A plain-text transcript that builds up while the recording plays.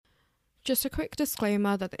Just a quick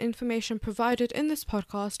disclaimer that the information provided in this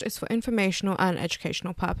podcast is for informational and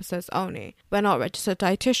educational purposes only. We're not registered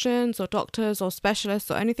dietitians or doctors or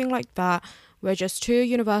specialists or anything like that. We're just two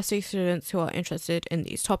university students who are interested in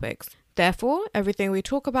these topics. Therefore, everything we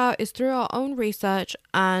talk about is through our own research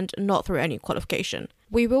and not through any qualification.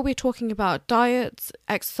 We will be talking about diets,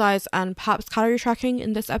 exercise, and perhaps calorie tracking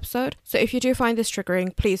in this episode, so if you do find this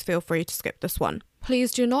triggering, please feel free to skip this one.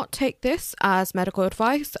 Please do not take this as medical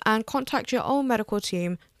advice and contact your own medical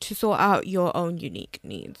team to sort out your own unique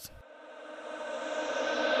needs.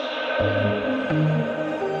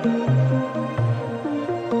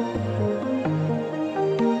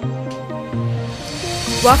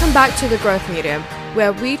 Welcome back to The Growth Medium,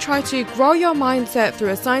 where we try to grow your mindset through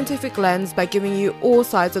a scientific lens by giving you all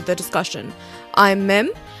sides of the discussion. I'm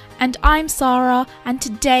Mim. And I'm Sarah, and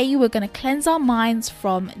today we're going to cleanse our minds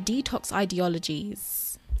from detox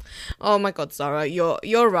ideologies. Oh my god, Sarah,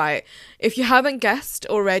 you're right. If you haven't guessed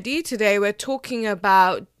already, today we're talking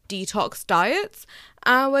about detox diets,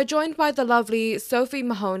 and we're joined by the lovely Sophie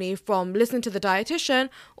Mahoney from Listen to the Dietitian,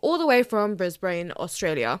 all the way from Brisbane,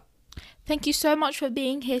 Australia. Thank you so much for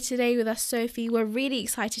being here today with us, Sophie. We're really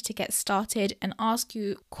excited to get started and ask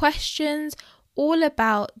you questions all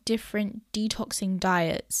about different detoxing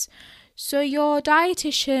diets. So you're a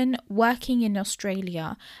dietitian working in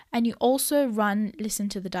Australia and you also run Listen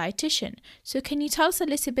to the Dietitian. So can you tell us a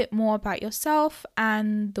little bit more about yourself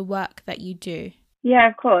and the work that you do? Yeah,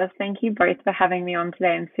 of course. Thank you both for having me on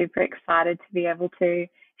today. I'm super excited to be able to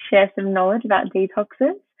share some knowledge about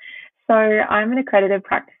detoxes. So I'm an accredited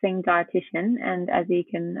practicing dietitian, and as you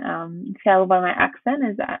can tell by my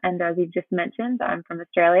accent, and as you've just mentioned, I'm from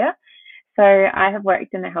Australia. So I have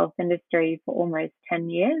worked in the health industry for almost 10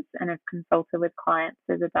 years and have consulted with clients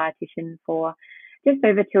as a dietitian for just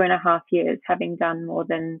over 2.5 years, having done more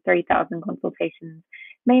than 3,000 consultations,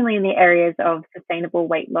 mainly in the areas of sustainable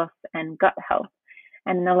weight loss and gut health.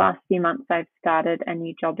 And in the last few months, I've started a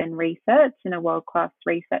new job in research in a world-class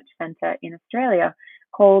research centre in Australia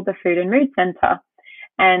called the Food and Mood Centre.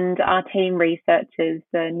 And our team researches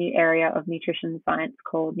the new area of nutrition science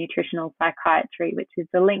called nutritional psychiatry, which is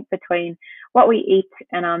the link between what we eat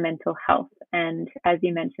and our mental health. And as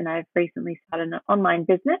you mentioned, I've recently started an online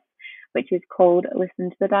business, which is called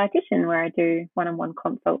Listen to the Dietitian, where I do one-on-one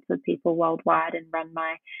consults with people worldwide and run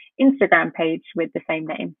my Instagram page with the same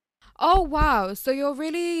name. Oh, wow. So you're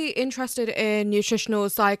really interested in nutritional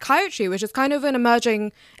psychiatry, which is kind of an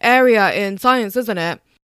emerging area in science, isn't it?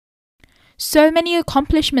 So many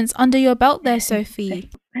accomplishments under your belt there, Sophie.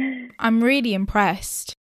 I'm really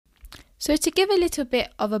impressed. So to give a little bit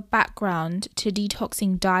of a background to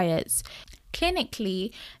detoxing diets,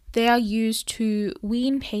 clinically, they are used to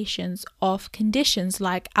wean patients off conditions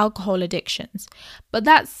like alcohol addictions. But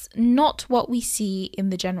that's not what we see in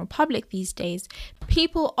the general public these days.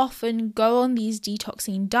 People often go on these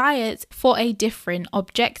detoxing diets for a different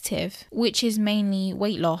objective, which is mainly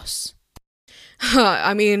weight loss.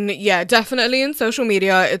 I mean, yeah, definitely in social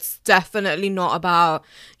media, it's definitely not about,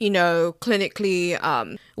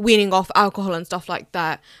 clinically weaning off alcohol and stuff like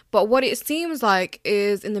that. But what it seems like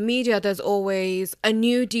is in the media, there's always a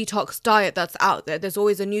new detox diet that's out there. There's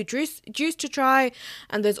always a new juice to try,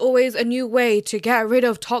 and there's always a new way to get rid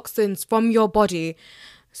of toxins from your body.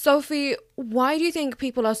 Sophie, why do you think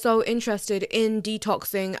people are so interested in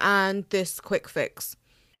detoxing and this quick fix?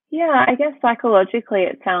 Yeah, I guess psychologically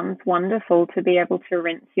it sounds wonderful to be able to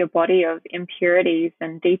rinse your body of impurities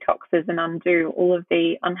and detoxes and undo all of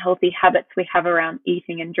the unhealthy habits we have around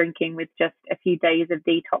eating and drinking with just a few days of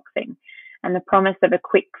detoxing. And the promise of a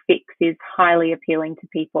quick fix is highly appealing to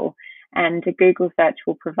people. And a Google search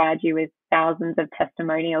will provide you with thousands of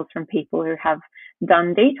testimonials from people who have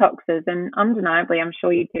done detoxes. And undeniably, I'm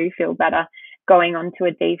sure you do feel better going on to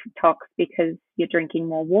a detox because you're drinking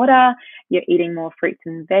more water, you're eating more fruits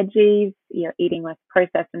and veggies, you're eating less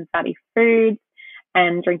processed and fatty foods,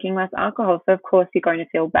 and drinking less alcohol. So, of course, you're going to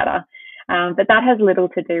feel better. But that has little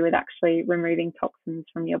to do with actually removing toxins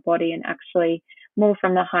from your body and actually more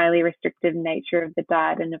from the highly restrictive nature of the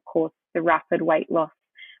diet and, of course, the rapid weight loss,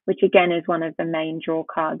 which again is one of the main draw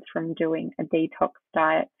cards from doing a detox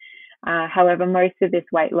diet. However, most of this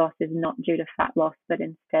weight loss is not due to fat loss, but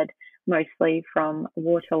instead mostly from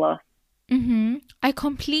water loss. I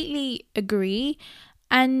completely agree.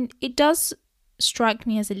 And it does strike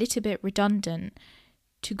me as a little bit redundant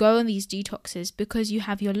to go on these detoxes because you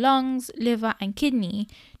have your lungs, liver and kidney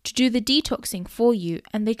to do the detoxing for you,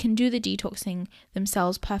 and they can do the detoxing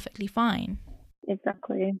themselves perfectly fine.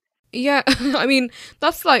 Exactly. Yeah, I mean,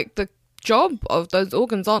 that's like the job of those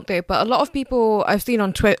organs, aren't they? But a lot of people I've seen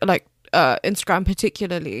on Twitter, like Instagram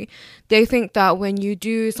particularly, they think that when you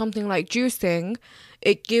do something like juicing,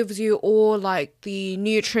 it gives you all like the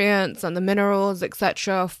nutrients and the minerals,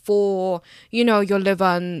 etc., for, you know, your liver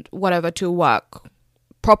and whatever to work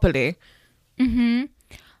properly.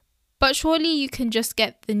 But surely you can just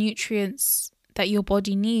get the nutrients that your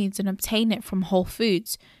body needs and obtain it from whole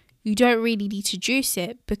foods. You don't really need to juice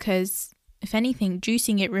it, because if anything,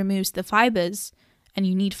 juicing it removes the fibers, and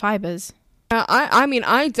you need fibers. I mean,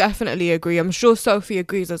 I definitely agree. I'm sure Sophie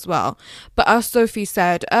agrees as well. But as Sophie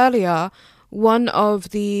said earlier, one of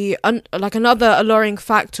the another alluring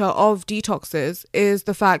factor of detoxes is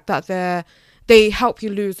the fact that they help you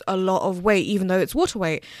lose a lot of weight, even though it's water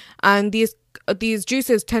weight. And these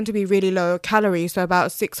juices tend to be really low calorie, so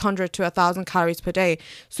about 600 to 1,000 calories per day.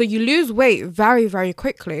 So you lose weight very, very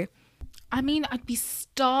quickly. I mean, I'd be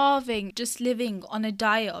starving just living on a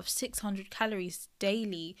diet of 600 calories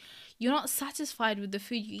daily. You're not satisfied with the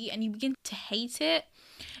food you eat, and you begin to hate it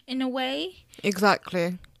in a way.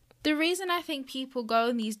 Exactly. The reason I think people go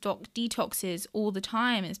on these detoxes all the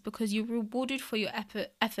time is because you're rewarded for your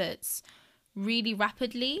efforts really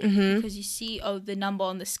rapidly, because you see, the number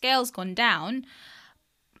on the scale's gone down.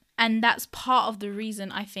 And that's part of the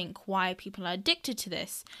reason, I think, why people are addicted to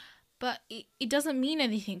this. But it doesn't mean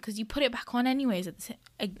anything, because you put it back on anyways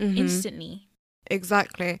instantly.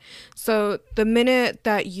 Exactly. So the minute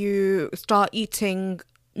that you start eating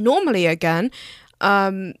normally again,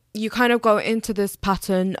 you kind of go into this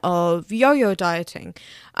pattern of yo-yo dieting.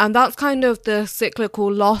 And that's kind of the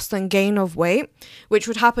cyclical loss and gain of weight, which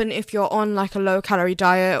would happen if you're on like a low-calorie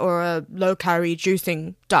diet or a low-calorie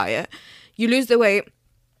juicing diet. You lose the weight,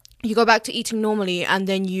 you go back to eating normally, and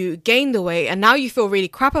then you gain the weight, and now you feel really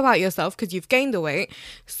crap about yourself because you've gained the weight.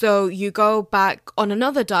 So you go back on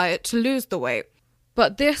another diet to lose the weight.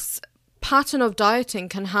 But this pattern of dieting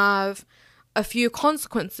can have a few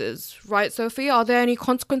consequences, right, Sophie? Are there any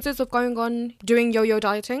consequences of doing yo-yo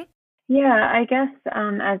dieting? Yeah, I guess,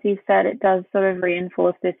 as you said, it does sort of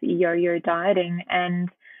reinforce this yo-yo dieting. And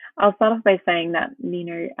I'll start off by saying that,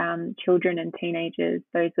 children and teenagers,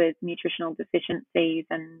 those with nutritional deficiencies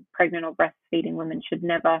and pregnant or breastfeeding women should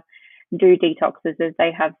never do detoxes, as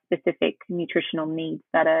they have specific nutritional needs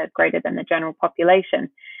that are greater than the general population.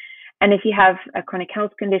 And if you have a chronic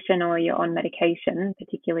health condition or you're on medication,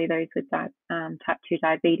 particularly those with type 2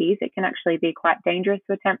 diabetes, it can actually be quite dangerous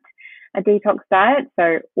to attempt a detox diet.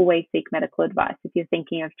 So always seek medical advice if you're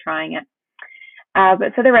thinking of trying it.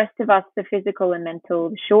 But for the rest of us, the physical and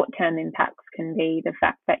mental short-term impacts can be the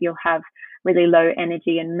fact that you'll have really low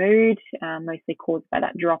energy and mood, mostly caused by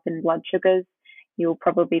that drop in blood sugars. You'll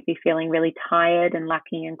probably be feeling really tired and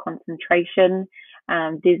lacking in concentration.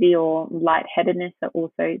 Dizzy or lightheadedness are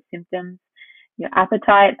also symptoms. Your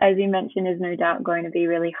appetite, as you mentioned, is no doubt going to be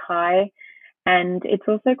really high. And it's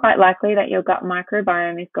also quite likely that your gut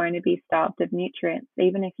microbiome is going to be starved of nutrients.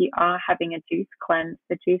 Even if you are having a juice cleanse,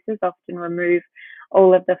 the juices often remove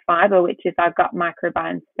all of the fiber, which is our gut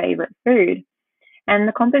microbiome's favorite food. And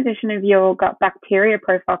the composition of your gut bacteria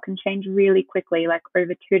profile can change really quickly, like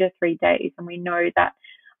over 2 to 3 days. And we know that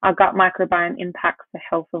our gut microbiome impacts the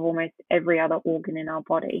health of almost every other organ in our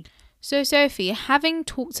body. So, Sophie, having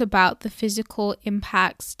talked about the physical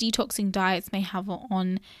impacts detoxing diets may have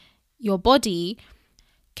on your body,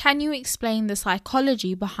 can you explain the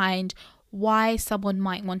psychology behind why someone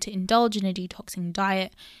might want to indulge in a detoxing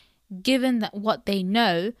diet, given that what they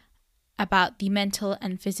know about the mental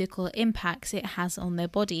and physical impacts it has on their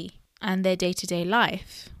body and their day-to-day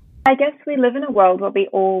life? I guess we live in a world where we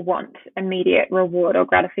all want immediate reward or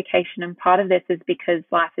gratification, and part of this is because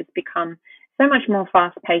life has become so much more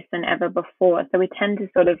fast-paced than ever before. So we tend to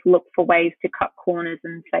sort of look for ways to cut corners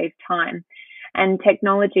and save time. And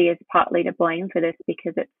technology is partly to blame for this,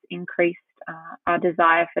 because it's increased our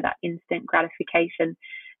desire for that instant gratification,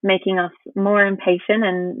 making us more impatient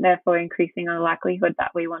and therefore increasing our likelihood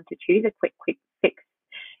that we want to choose a quick fix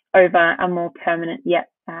over a more permanent yet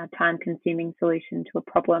time-consuming solution to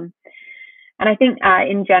a problem. And I think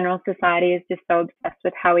in general, society is just so obsessed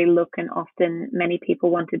with how we look, and often many people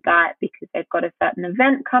want to diet because they've got a certain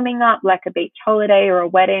event coming up, like a beach holiday or a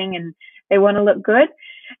wedding, and they want to look good.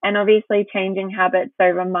 And obviously changing habits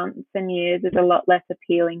over months and years is a lot less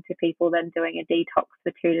appealing to people than doing a detox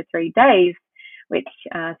for 2 to 3 days, which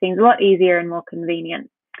seems a lot easier and more convenient.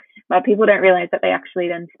 But people don't realize that they actually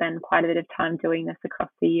then spend quite a bit of time doing this across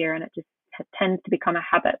the year, and it just tends to become a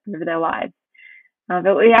habit over their lives. But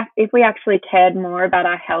if we actually cared more about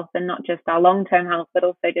our health, and not just our long-term health, but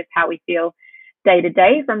also just how we feel day to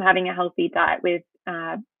day from having a healthy diet with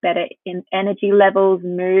better energy levels,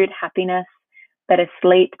 mood, happiness, better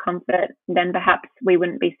sleep, comfort, then perhaps we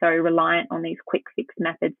wouldn't be so reliant on these quick fix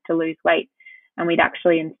methods to lose weight. And we'd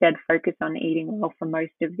actually instead focus on eating well for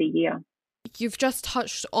most of the year. You've just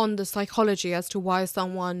touched on the psychology as to why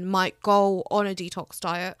someone might go on a detox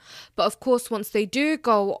diet. But of course, once they do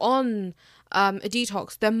go on a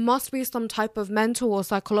detox, there must be some type of mental or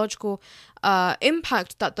psychological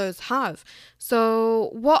impact that those have. So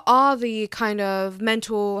what are the kind of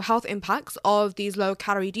mental health impacts of these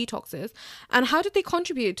low-calorie detoxes? And how did they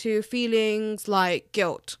contribute to feelings like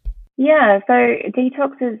guilt? Yeah, so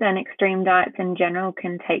detoxes and extreme diets in general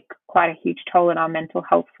can take quite a huge toll on our mental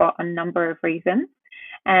health for a number of reasons.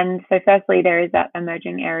 And so firstly, there is that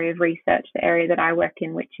emerging area of research, the area that I work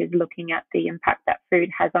in, which is looking at the impact that food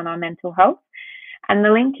has on our mental health. And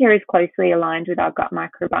the link here is closely aligned with our gut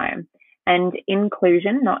microbiome. And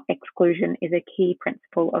inclusion, not exclusion, is a key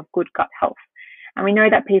principle of good gut health. And we know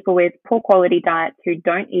that people with poor quality diets who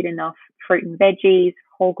don't eat enough fruit and veggies,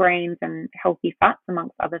 whole grains and healthy fats,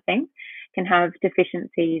 amongst other things, can have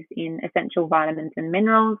deficiencies in essential vitamins and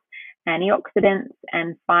minerals, antioxidants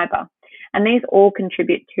and fiber. And these all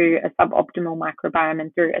contribute to a suboptimal microbiome,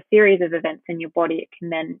 and through a series of events in your body, it can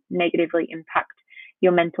then negatively impact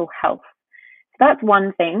your mental health. So that's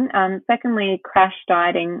one thing. Secondly, crash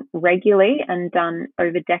dieting regularly and done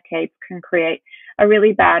over decades can create a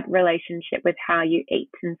really bad relationship with how you eat,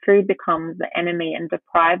 and food becomes the enemy and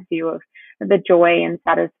deprives you of the joy and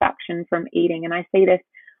satisfaction from eating. And I see this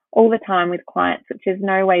all the time with clients, which is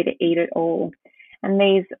no way to eat at all. And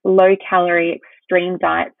these low calorie extreme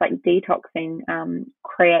diets like detoxing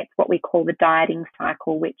creates what we call the dieting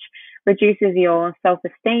cycle, which reduces your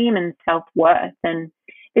self-esteem and self-worth. And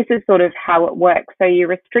this is sort of how it works. So you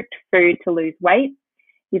restrict food to lose weight.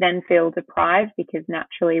 You then feel deprived because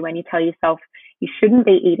naturally when you tell yourself you shouldn't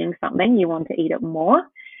be eating something, you want to eat it more.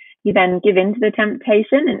 You then give in to the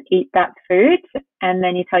temptation and eat that food. And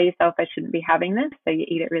then you tell yourself, I shouldn't be having this. So you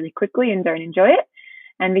eat it really quickly and don't enjoy it.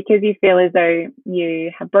 And because you feel as though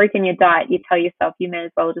you have broken your diet, you tell yourself you may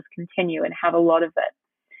as well just continue and have a lot of it.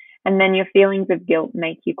 And then your feelings of guilt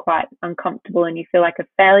make you quite uncomfortable and you feel like a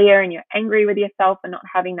failure and you're angry with yourself for not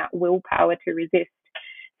having that willpower to resist.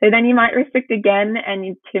 So then you might restrict again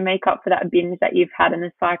and to make up for that binge that you've had, and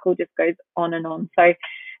the cycle just goes on and on. So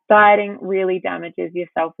dieting really damages your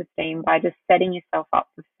self-esteem by just setting yourself up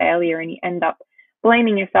for failure, and you end up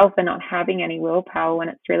blaming yourself for not having any willpower when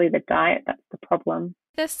it's really the diet that's the problem.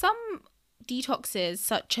 There's some detoxes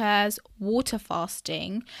such as water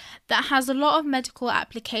fasting that has a lot of medical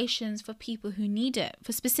applications for people who need it,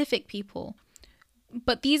 for specific people.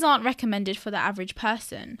 But these aren't recommended for the average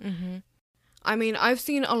person. Mm-hmm. I mean, I've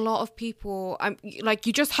seen a lot of people, like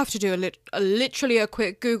you just have to do literally a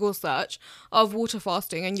quick Google search of water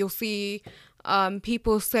fasting and you'll see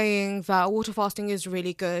people saying that water fasting is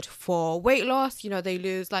really good for weight loss. You know, they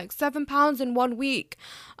lose like 7 pounds in 1 week.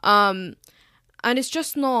 And it's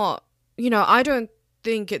just not, you know, I don't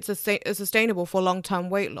think it's sustainable for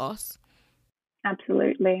long-term weight loss.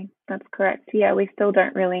 Absolutely. That's correct. Yeah, we still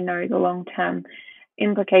don't really know the long-term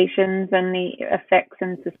implications and the effects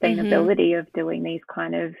and sustainability of doing these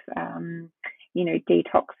kind of,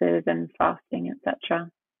 detoxes and fasting, etc.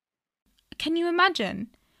 Can you imagine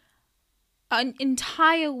an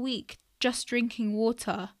entire week just drinking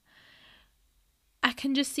water? I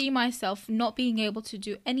can just see myself not being able to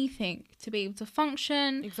do anything to be able to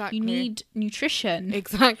function. Exactly. You need nutrition.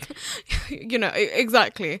 Exactly.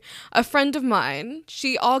 Exactly. A friend of mine,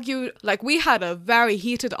 she argued, like we had a very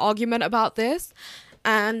heated argument about this,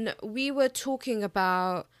 and we were talking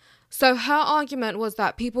about, so her argument was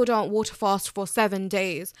that people don't water fast for 7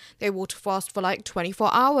 days. They water fast for like 24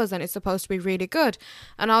 hours and it's supposed to be really good.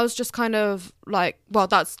 And I was just kind of like, well,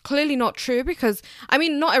 that's clearly not true because, I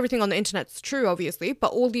mean, not everything on the internet's true, obviously,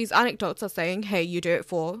 but all these anecdotes are saying, hey, you do it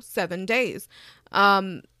for 7 days.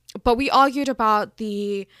 But we argued about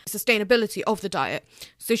the sustainability of the diet.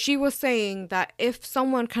 So she was saying that if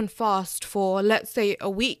someone can fast for, let's say, a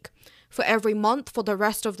week, for every month for the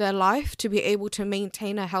rest of their life to be able to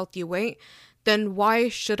maintain a healthy weight, then why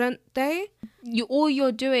shouldn't they? All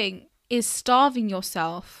you're doing is starving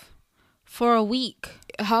yourself for a week.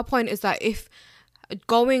 Her point is that if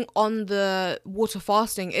going on the water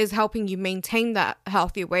fasting is helping you maintain that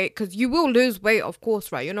healthy weight, because you will lose weight, of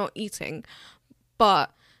course, right? You're not eating,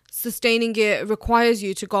 but sustaining it requires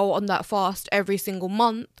you to go on that fast every single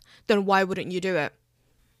month, then why wouldn't you do it?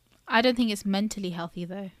 I don't think it's mentally healthy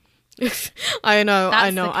though. I know,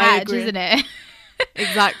 That's the catch, I agree. Isn't it?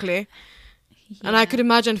 Exactly. Yeah. And I could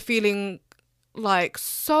imagine feeling like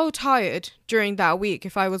so tired during that week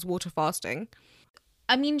if I was water fasting.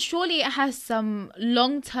 I mean, surely it has some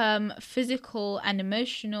long-term physical and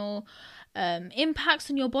emotional impacts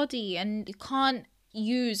on your body, and you can't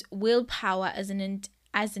use willpower as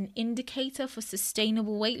an indicator for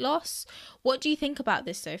sustainable weight loss. What do you think about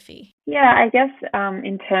this, Sophie? Yeah, I guess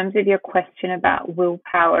in terms of your question about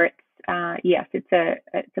willpower, it's yes, it's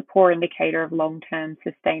a poor indicator of long-term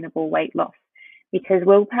sustainable weight loss, because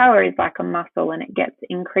willpower is like a muscle and it gets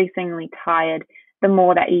increasingly tired the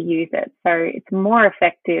more that you use it. So it's more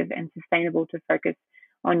effective and sustainable to focus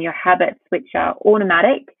on your habits, which are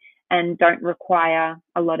automatic and don't require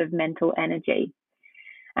a lot of mental energy.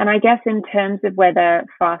 And I guess in terms of whether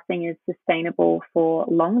fasting is sustainable for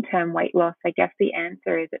long-term weight loss, I guess the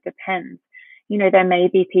answer is it depends. There may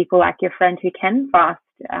be people like your friend who can fast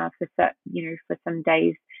for some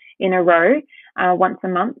days in a row once a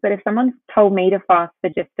month. But if someone told me to fast for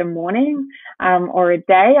just a morning or a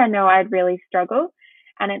day, I know I'd really struggle.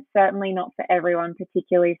 And it's certainly not for everyone,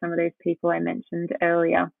 particularly some of those people I mentioned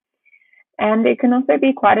earlier. And it can also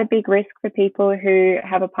be quite a big risk for people who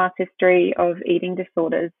have a past history of eating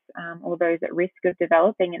disorders or those at risk of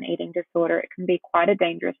developing an eating disorder. It can be quite a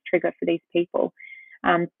dangerous trigger for these people,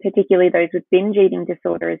 particularly those with binge eating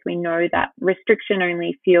disorders. We know that restriction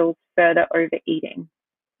only fuels further overeating.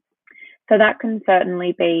 So that can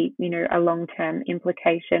certainly be, a long-term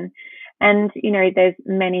implication. And, there's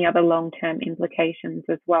many other long-term implications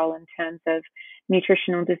as well in terms of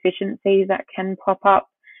nutritional deficiencies that can pop up.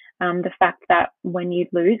 The fact that when you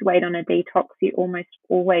lose weight on a detox, you almost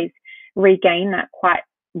always regain that quite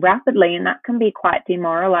rapidly, and that can be quite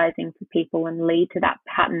demoralizing for people and lead to that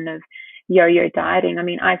pattern of yo-yo dieting. I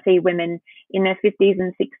mean, I see women in their 50s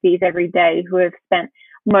and 60s every day who have spent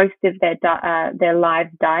most of their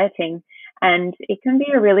lives dieting, and it can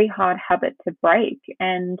be a really hard habit to break.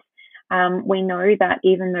 And we know that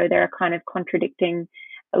even though there are kind of contradicting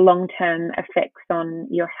long-term effects on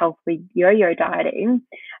your health with yo-yo dieting,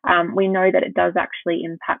 we know that it does actually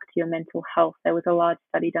impact your mental health. There was a large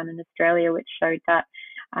study done in Australia which showed that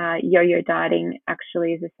yo-yo dieting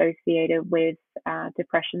actually is associated with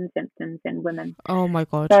depression symptoms in women. Oh my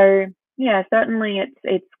God. So yeah, certainly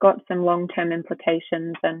it's got some long-term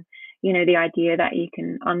implications, and the idea that you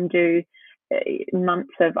can undo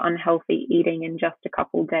months of unhealthy eating in just a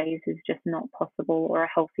couple of days is just not possible, or a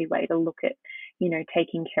healthy way to look at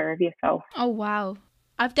taking care of yourself. Oh wow,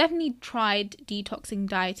 I've definitely tried detoxing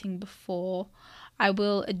dieting before, I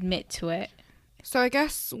will admit to it. So I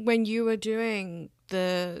guess when you were doing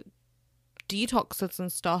the detoxes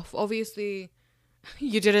and stuff, obviously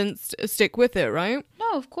you didn't stick with it, right?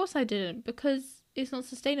 No, of course I didn't, because it's not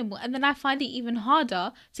sustainable. And then I find it even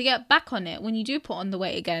harder to get back on it when you do put on the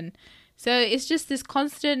weight again. So it's just this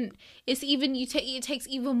constant, it takes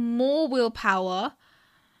even more willpower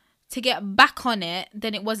to get back on it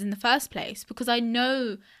than it was in the first place, because I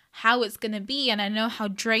know how it's going to be and I know how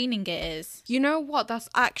draining it is. You know what? That's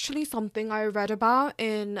actually something I read about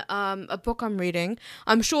in a book I'm reading.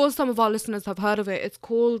 I'm sure some of our listeners have heard of it. It's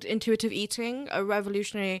called Intuitive Eating, a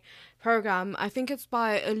Revolutionary Program. I think it's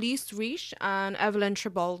by Elise Reich and Evelyn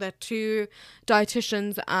Tribble. They're two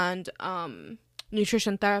dietitians and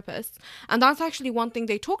nutrition therapists. And that's actually one thing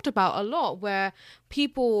they talked about a lot, where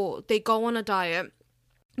people, they go on a diet,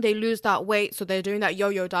 they lose that weight, so they're doing that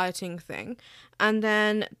yo-yo dieting thing, and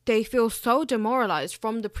then they feel so demoralized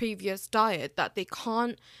from the previous diet that they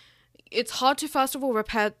can't, it's hard to first of all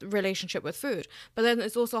repair the relationship with food, but then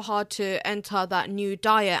it's also hard to enter that new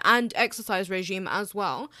diet and exercise regime as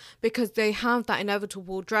well, because they have that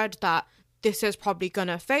inevitable dread that this is probably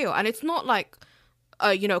gonna fail. And it's not like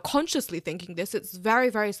consciously thinking this, it's very,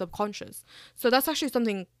 very subconscious. So that's actually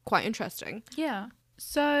something quite interesting. Yeah.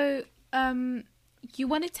 So you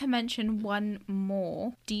wanted to mention one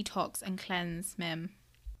more detox and cleanse, Mim.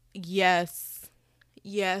 Yes,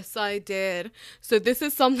 I did. So this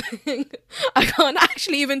is something I can't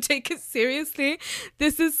actually even take it seriously.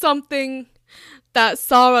 This is something that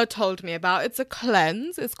Sarah told me about. It's a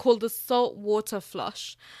cleanse. It's called the salt water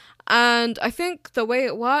flush. And I think the way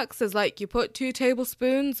it works is like you put 2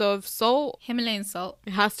 tablespoons of salt. Himalayan salt.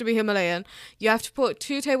 It has to be Himalayan. You have to put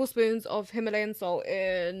 2 tablespoons of Himalayan salt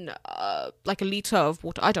in like a liter of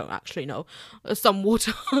water. I don't actually know. Some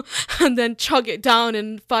water. And then chug it down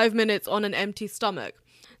in 5 minutes on an empty stomach.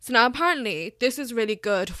 So now apparently this is really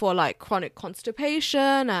good for like chronic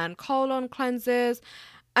constipation and colon cleanses.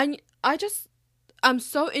 And I'm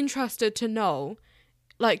so interested to know,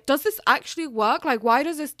 like, does this actually work? Like, why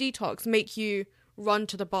does this detox make you run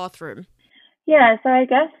to the bathroom? Yeah, so I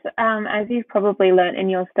guess as you've probably learnt in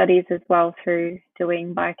your studies as well through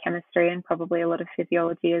doing biochemistry and probably a lot of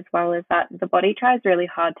physiology as well, is that the body tries really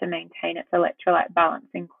hard to maintain its electrolyte balance,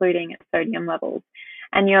 including its sodium levels.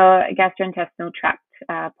 And your gastrointestinal tract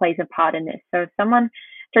plays a part in this. So if someone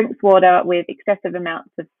drinks water with excessive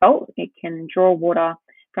amounts of salt, it can draw water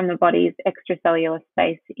from the body's extracellular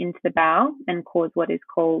space into the bowel and cause what is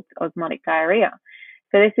called osmotic diarrhea.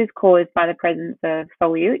 So this is caused by the presence of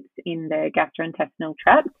solutes in the gastrointestinal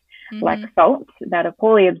tract, like salt, that are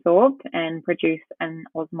poorly absorbed and produce an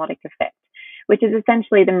osmotic effect, which is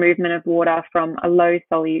essentially the movement of water from a low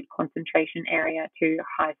solute concentration area to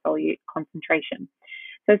high solute concentration.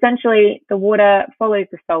 So essentially, the water follows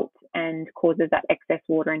the salt and causes that excess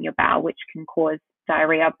water in your bowel, which can cause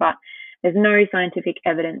diarrhea. But there's no scientific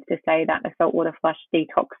evidence to say that a saltwater flush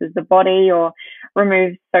detoxes the body or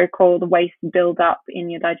removes so-called waste buildup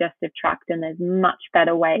in your digestive tract. And there's much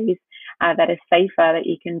better ways that are safer that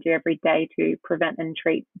you can do every day to prevent and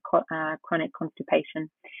treat chronic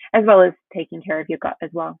constipation, as well as taking care of your gut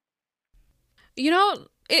as well. You know,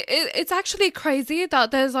 it's actually crazy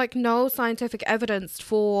that there's like no scientific evidence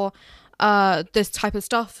for this type of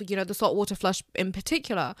stuff, you know, the saltwater flush in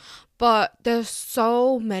particular. But there's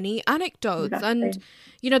so many anecdotes and,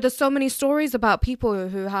 you know, there's so many stories about people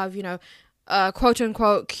who have, you know, quote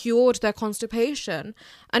unquote cured their constipation.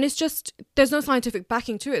 And it's just, there's no scientific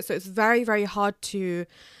backing to it. So it's very, very hard to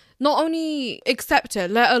not only accept it,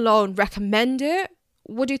 let alone recommend it.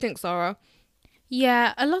 What do you think, Sarah?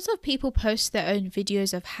 Yeah, a lot of people post their own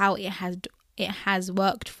videos of how it has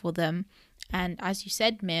worked for them. And as you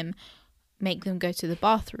said, Mim, make them go to the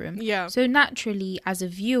bathroom. Yeah. So naturally, as a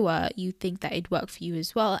viewer, you think that it'd work for you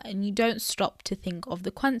as well. And you don't stop to think of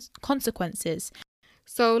the consequences.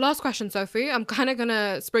 So last question, Sophie. I'm kind of going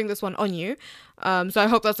to spring this one on you. So I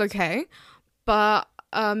hope that's okay. But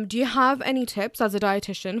do you have any tips as a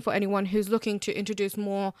dietitian for anyone who's looking to introduce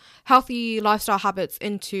more healthy lifestyle habits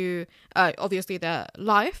into obviously their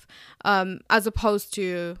life, as opposed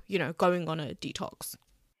to, you know, going on a detox?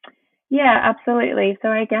 Yeah, absolutely. So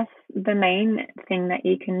I guess the main thing that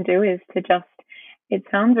you can do is to just, it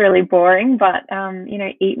sounds really boring, but, you know,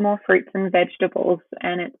 eat more fruits and vegetables,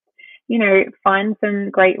 and it's, you know, find some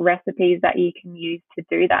great recipes that you can use to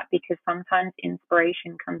do that, because sometimes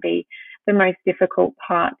inspiration can be the most difficult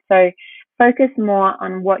part. So focus more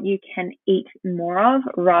on what you can eat more of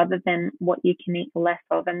rather than what you can eat less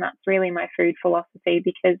of. And that's really my food philosophy,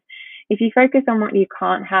 because if you focus on what you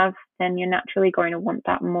can't have, then you're naturally going to want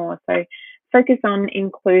that more. So focus on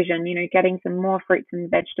inclusion, you know, getting some more fruits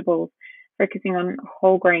and vegetables, focusing on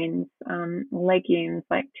whole grains, legumes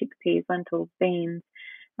like chickpeas, lentils, beans,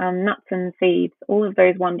 nuts and seeds, all of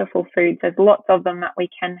those wonderful foods. There's lots of them that we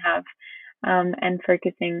can have, and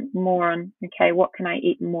focusing more on, okay, what can I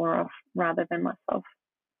eat more of rather than less of.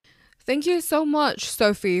 Thank you so much,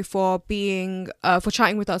 Sophie, for for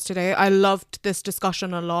chatting with us today. I loved this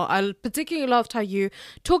discussion a lot. I particularly loved how you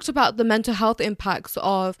talked about the mental health impacts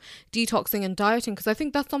of detoxing and dieting, because I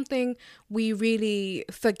think that's something we really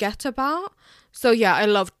forget about. So yeah, I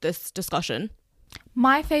loved this discussion.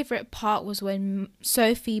 My favourite part was when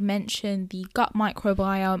Sophie mentioned the gut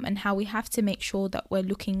microbiome and how we have to make sure that we're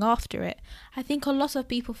looking after it. I think a lot of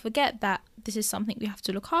people forget that this is something we have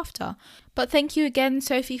to look after. But thank you again,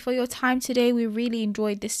 Sophie, for your time today. We really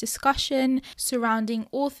enjoyed this discussion surrounding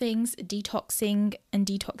all things detoxing and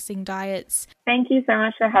detoxing diets. Thank you so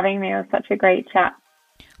much for having me. It was such a great chat.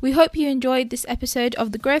 We hope you enjoyed this episode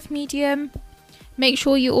of The Growth Medium. Make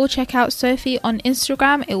sure you all check out Sophie on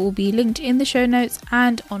Instagram. It will be linked in the show notes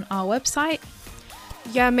and on our website.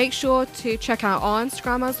 Yeah, make sure to check out our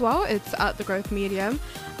Instagram as well. It's at The Growth Medium.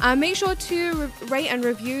 And make sure to rate and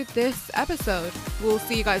review this episode. We'll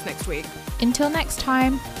see you guys next week. Until next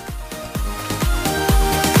time.